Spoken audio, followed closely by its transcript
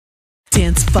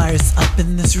Dance fires up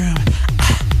in this room,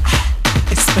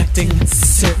 expecting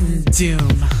certain doom.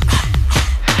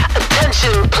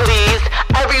 Attention please,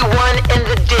 everyone in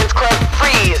the dance club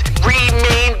freeze.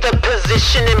 Remain the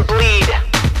position and bleed.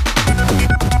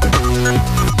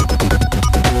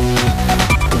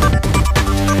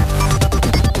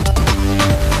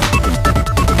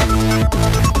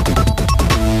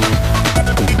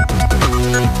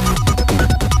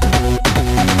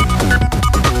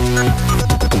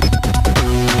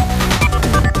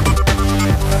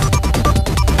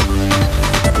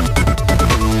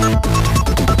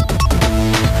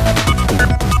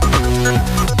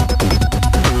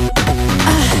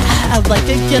 Like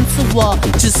against the wall,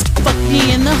 just fuck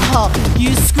me in the hall.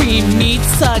 You scream, meat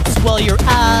sucks, well you're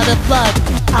out of luck.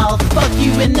 I'll fuck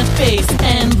you in the face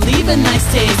and leave a nice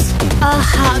taste. A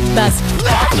hot mess,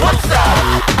 That's what's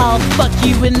up. I'll fuck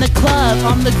you in the club,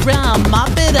 on the ground,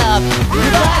 mop it up.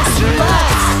 Relax,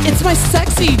 relax, it's my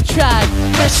sexy track.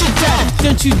 Fresh you dead,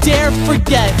 don't you dare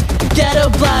forget. Ghetto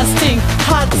blasting,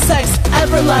 hot sex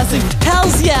everlasting.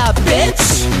 Hells yeah,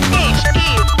 bitch. HeLLO.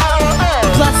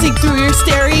 Blasting through your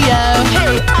stereo.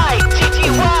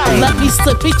 KiTtY. Let me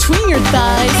slip between your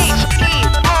thighs.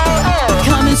 HeLLO.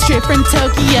 Coming straight from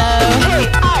Tokyo.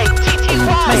 KiTtY.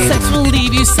 My sex will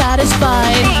leave you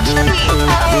satisfied.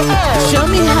 HeLLO. Show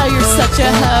me how you're such a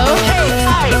hoe.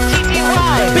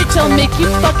 KiTtY. Bitch, I'll make you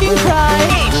fucking cry.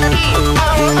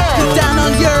 HeLLO. Get down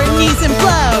on your knees and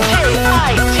blow.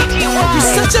 KiTtY. You're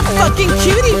such a fucking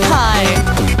cutie pie.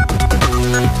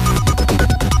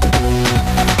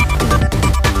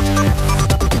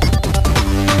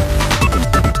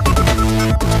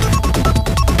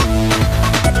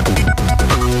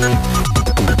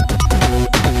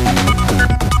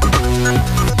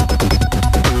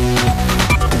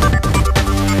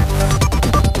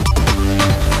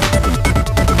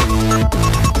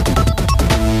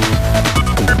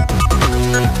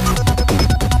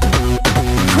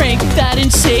 That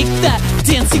and shake that,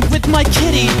 dancing with my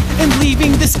kitty and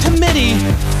leaving this committee.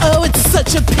 Oh, it's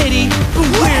such a pity.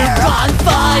 We're on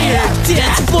fire,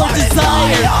 dance floor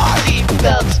desire.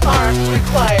 Seatbelts aren't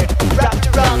required,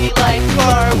 wrapped around me like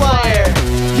barbed wire.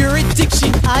 Your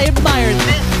addiction I admire.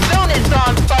 This zone is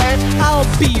on fire. I'll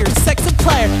be your sex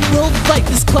supplier. We'll light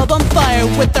this club on fire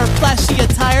with our flashy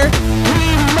attire. We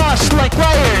mosh like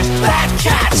liars. Bad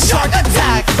cat, shark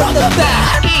attack from the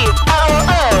back.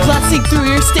 HeLLO. Blasting through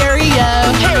your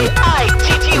stereo.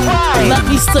 KiTtY. Let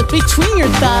me slip between your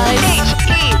thighs.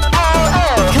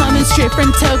 HeLLO. Coming straight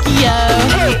from Tokyo.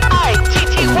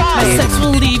 KiTtY. My sex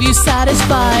will leave you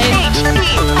satisfied.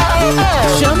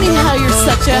 HeLLO. Show me how you're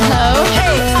such a hoe.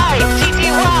 KiTtY.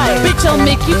 Bitch, I'll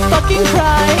make you fucking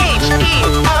cry.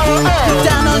 HeLLO.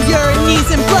 Down on your knees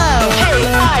and blow.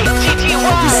 KiTtY.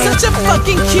 You're such a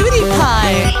fucking cutie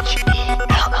pie.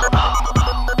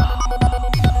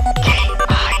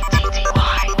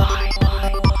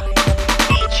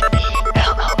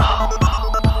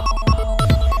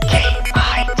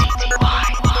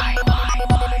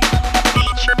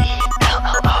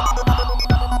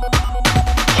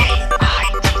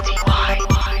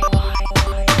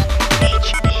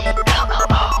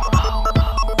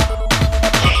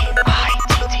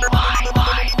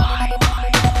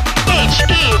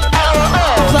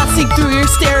 Blasting through your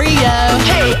stereo.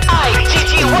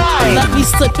 KiTtY. Let me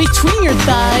slip between your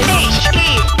thighs.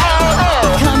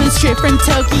 HeLLO. Coming straight from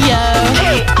Tokyo.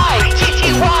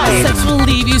 KiTtY. My sex will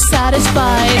leave you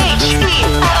satisfied.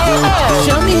 HeLLO.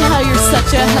 Show me how you're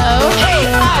such a hoe.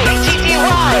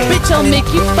 KiTtY. Bitch, I'll make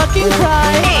you fucking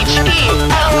cry.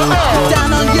 HeLLO.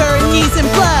 Down on your knees and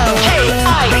blow.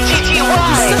 KiTtY.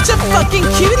 You're such a fucking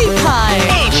cutie pie.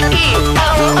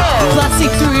 HeLLO.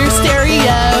 Blasting through your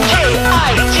stereo.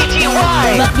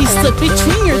 KiTtY. Let me slip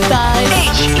between your thighs.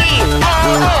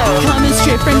 HeLLO. Coming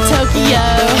straight from Tokyo.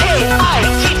 KiTtY.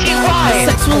 My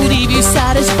sex will leave you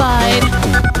satisfied.